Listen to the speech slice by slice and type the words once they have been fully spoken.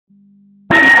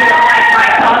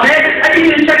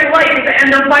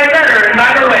end up by letter. And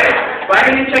by the way,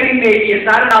 writing and checking Navy is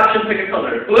not an option. Pick a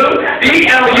color. Blue,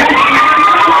 B-L-U-E.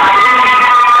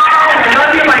 I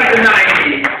love you like the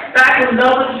 90s. Back when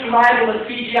love was survival of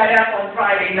TGIF on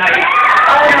Friday night.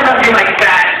 Oh, I love you like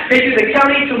that. They do the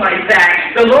Kelly to my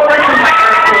Zach, the Laura to my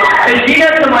Urkel, the Gina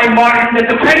to my Martin, the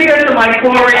Soprano to my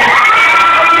Corey.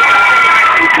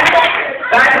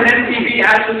 Back when MTV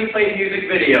actually played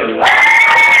music videos.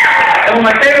 And when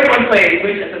my favorite one played,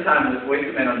 which at the time was Voice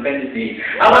of Men on Bended Knee,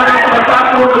 I went up to the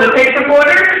software with a tape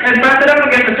recorder and pressed it up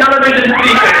against the television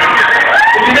speaker.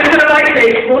 If you listen to my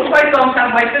tape, most of my songs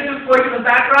have my sister's voice in the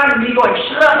background and me going,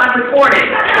 shut up, I'm recording.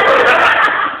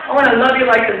 I want to love you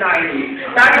like the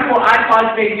 90s. Back before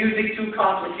iPods made music too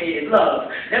complicated. Love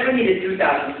never needed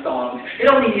 2,000 songs. It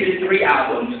only needed 3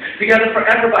 albums. Together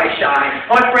Forever by Shy,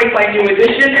 Heartbreak by New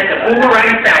Edition, and the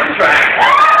Boomerang soundtrack.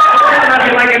 I want to love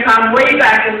you like a time way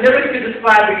back when lyrics could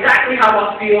describe exactly how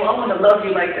I feel. I want to love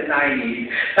you like the 90s.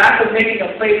 Back when making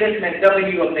a playlist meant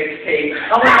W a mixtape.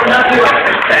 I want to love you like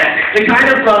cassette. The kind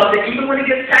of love that even when it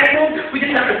gets tangled, we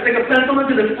just have to stick a pencil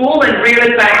into the spool and reel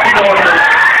it back to normal.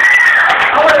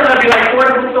 I want to love you like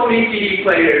portable Sony CD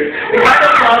players. The kind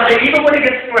of love that even when it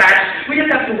gets scratched, we just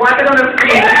have to wipe it on our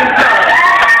screen and just love.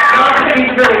 Love that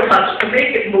needs really touch. To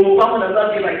make it move, I want to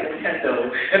love you like Nintendo.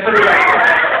 And for the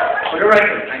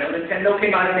record, I know Nintendo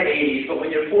came out in the 80s, but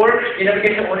when you're poor, you never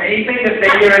get to own anything the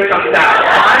same year it comes out.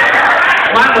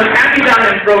 Mine was happy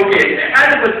down and broken. And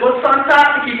it was books on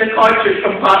top to keep the cartridge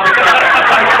from popping up.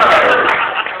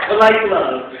 But like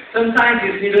love, sometimes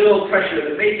you just need a little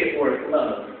pressure to make it work.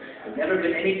 Love has never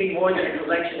been anything more than a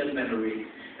collection of memories.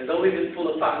 Has always been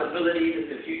full of possibilities of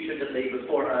the future that lay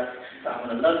before us. So I want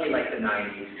to love you like the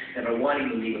 90s, never wanting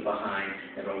to leave it behind,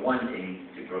 never wanting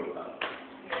to grow up.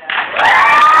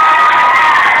 Yeah.